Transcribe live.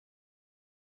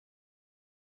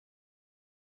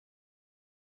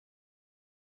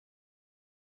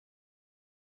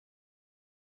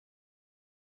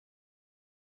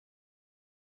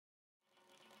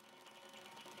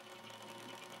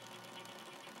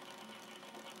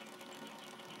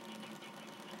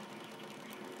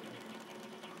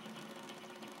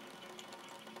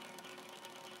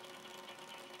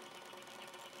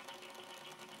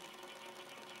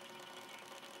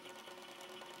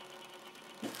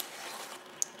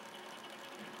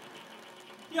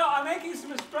Yo, I'm making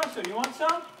some espresso. You want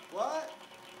some? What?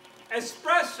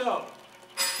 Espresso.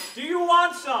 Do you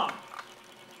want some?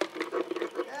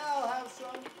 Yeah, I'll have some.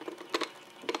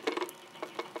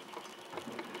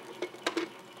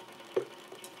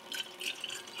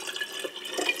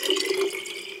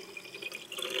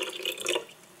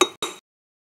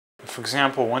 For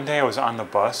example, one day I was on the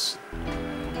bus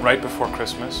right before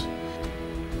Christmas.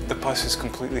 The bus is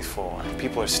completely full and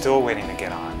people are still waiting to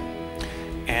get on.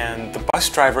 And the bus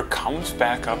driver comes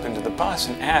back up into the bus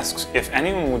and asks if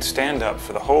anyone would stand up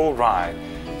for the whole ride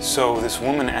so this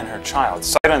woman and her child,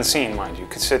 sight unseen mind you,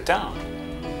 could sit down.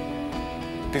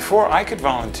 Before I could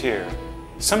volunteer,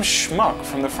 some schmuck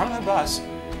from the front of the bus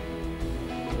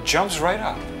jumps right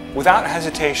up without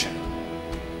hesitation.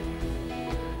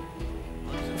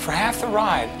 For half the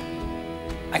ride,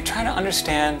 I try to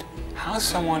understand how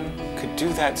someone could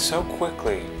do that so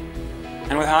quickly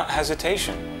and without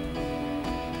hesitation.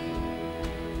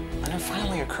 And it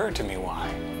finally occurred to me why.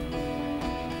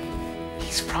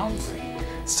 He's probably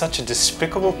such a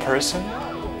despicable person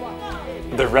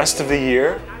the rest of the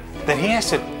year that he has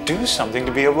to do something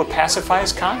to be able to pacify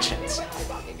his conscience.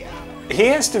 He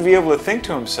has to be able to think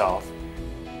to himself,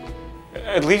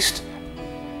 at least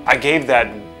I gave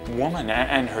that woman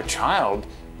and her child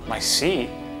my seat.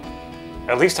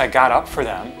 At least I got up for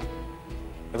them.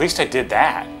 At least I did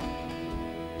that.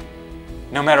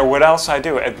 No matter what else I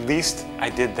do, at least I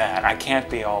did that. I can't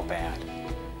be all bad.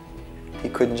 He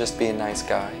couldn't just be a nice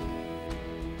guy.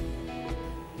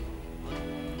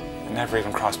 It never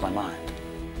even crossed my mind.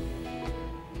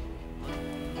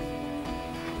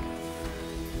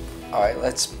 All right,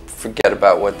 let's forget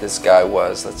about what this guy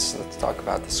was. Let's talk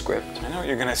about the script. I know what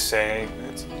you're gonna say.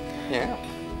 Yeah.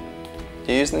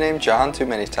 You use the name John too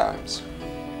many times.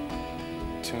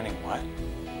 Too many what?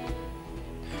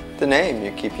 The name,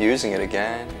 you keep using it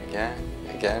again, again,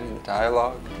 again in the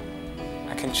dialogue.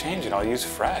 I can change it. I'll use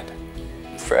Fred.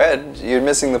 Fred? You're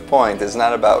missing the point. It's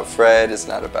not about Fred, it's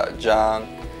not about John.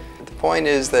 The point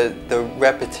is that the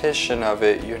repetition of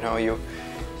it, you know, you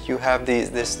have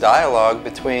this dialogue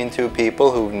between two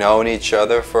people who've known each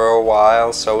other for a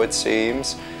while, so it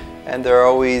seems, and they're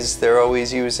always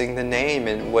using the name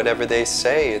in whatever they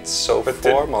say. It's so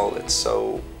formal, it's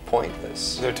so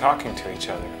pointless. They're talking to each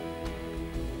other.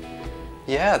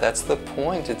 Yeah, that's the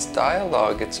point. It's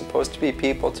dialogue. It's supposed to be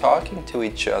people talking to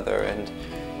each other, and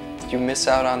you miss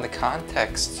out on the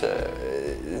context.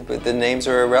 The names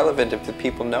are irrelevant if the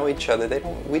people know each other.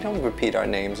 We don't repeat our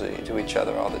names to each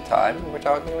other all the time. When we're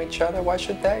talking to each other, why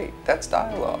should they? That's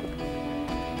dialogue.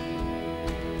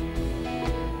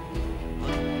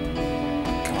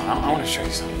 Come on, I want to show you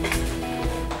something.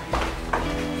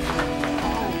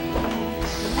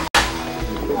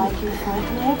 You like your front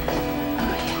leg?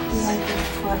 Oh, yes. You like your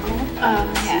foot leg? Oh,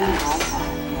 yes.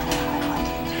 I like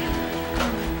it too.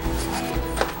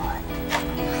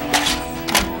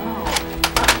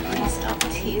 Please don't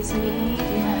tease me.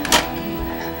 Yeah.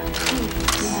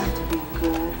 Please. You have to be a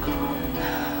good girl.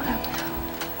 I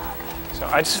will. So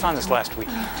I just found this last week.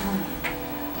 What are you doing?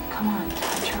 Come on,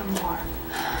 touch her more.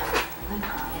 Lick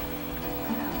her.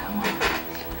 Lick her, come on.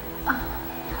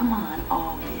 Come on,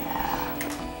 oh yeah.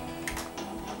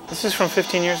 This is from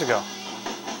 15 years ago.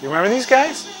 You remember these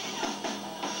guys?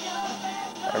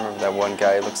 I remember that one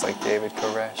guy who looks like David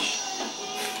Koresh.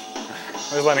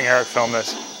 I was letting Eric film this.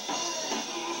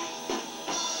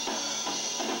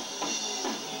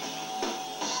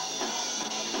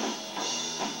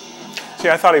 See,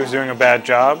 I thought he was doing a bad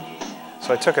job,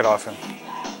 so I took it off him.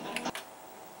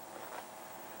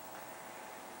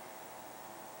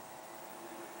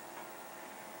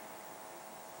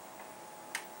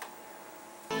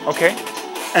 Okay,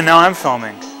 and now I'm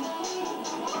filming.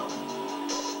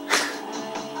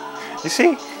 You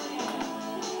see?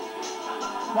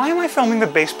 Why am I filming the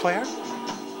bass player?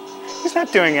 He's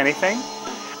not doing anything.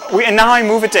 And now I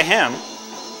move it to him,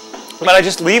 but I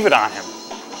just leave it on him.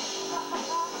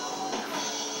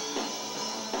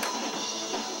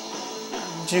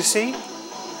 Do you see?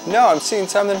 No, I'm seeing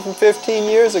something from 15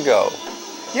 years ago.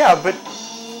 Yeah, but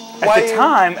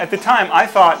at the time, I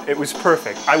thought it was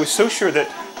perfect. I was so sure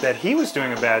that he was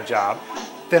doing a bad job,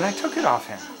 then I took it off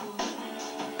him.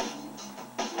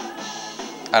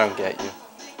 I don't get you.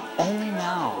 Only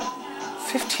now,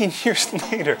 15 years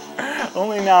later,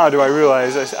 only now do I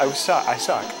realize I suck. I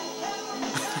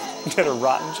did a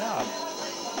rotten job.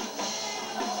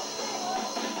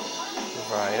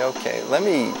 Right, okay. Let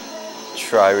me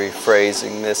try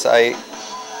rephrasing this. I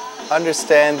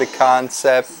understand the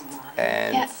concept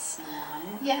and Yes.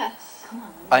 Yes.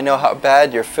 I know how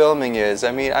bad your filming is.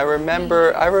 I mean, I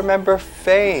remember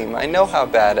Fame. I know how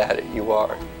bad at it you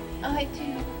are. I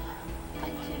do. I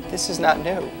do. This is not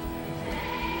new.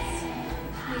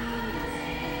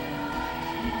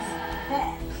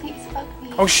 Please fuck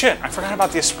me. Oh shit, I forgot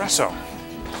about the espresso.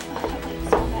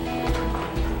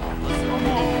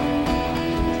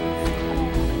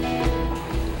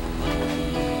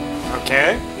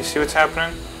 Okay, you see what's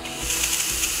happening?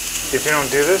 If you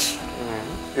don't do this,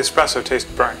 the espresso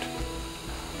tastes burnt.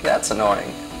 That's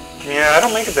annoying. Yeah, I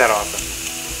don't make it that often.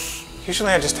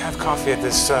 Usually I just have coffee at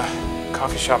this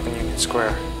coffee shop in Union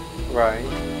Square. Right.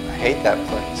 I hate that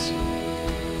place.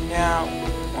 Yeah,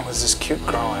 well, there's this cute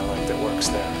girl I like that works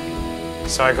there.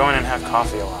 So I go in and have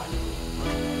coffee a lot.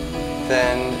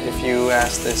 Then if you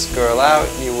asked this girl out,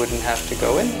 you wouldn't have to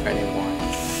go in there anymore.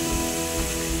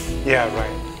 Yeah,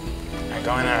 right. I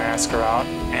go in and I ask her out,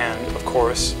 and of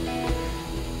course,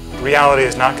 reality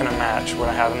is not going to match what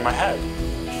I have in my head.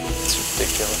 It's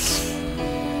ridiculous.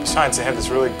 Besides, they have this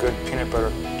really good peanut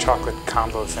butter chocolate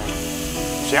combo thing.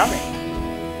 It's yummy.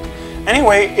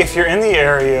 Anyway, if you're in the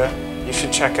area, you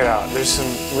should check it out. There's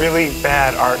some really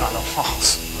bad art on the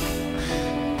walls.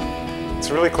 It's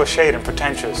really cliched and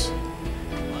pretentious.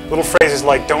 Little phrases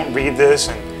like, don't read this,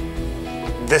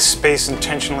 and this space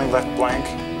intentionally left blank.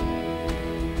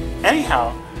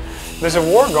 Anyhow, there's a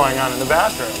war going on in the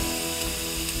bathroom.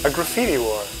 A graffiti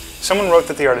war. Someone wrote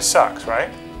that the artist sucks,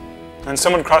 right? And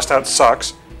someone crossed out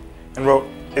sucks and wrote,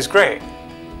 is great.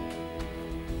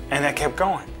 And that kept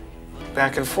going,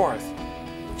 back and forth.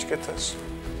 Did you get this?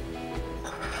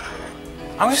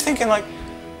 I was thinking, like,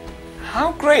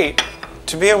 how great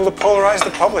to be able to polarize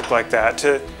the public like that,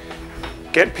 to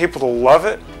get people to love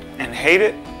it and hate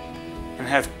it and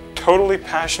have totally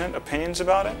passionate opinions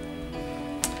about it.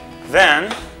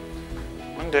 Then,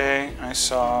 one day, I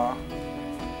saw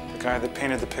the guy that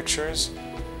painted the pictures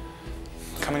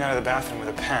coming out of the bathroom with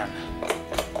a pen.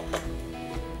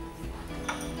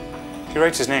 He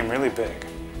writes his name really big,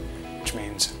 which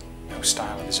means no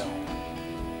style of his own.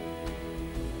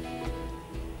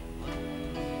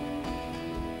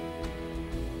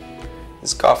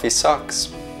 This coffee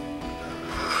sucks.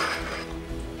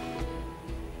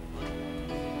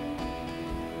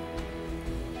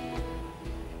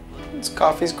 This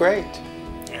coffee's great.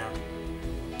 Yeah.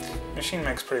 Machine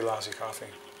makes pretty lousy coffee.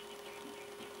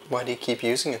 Why do you keep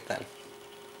using it then?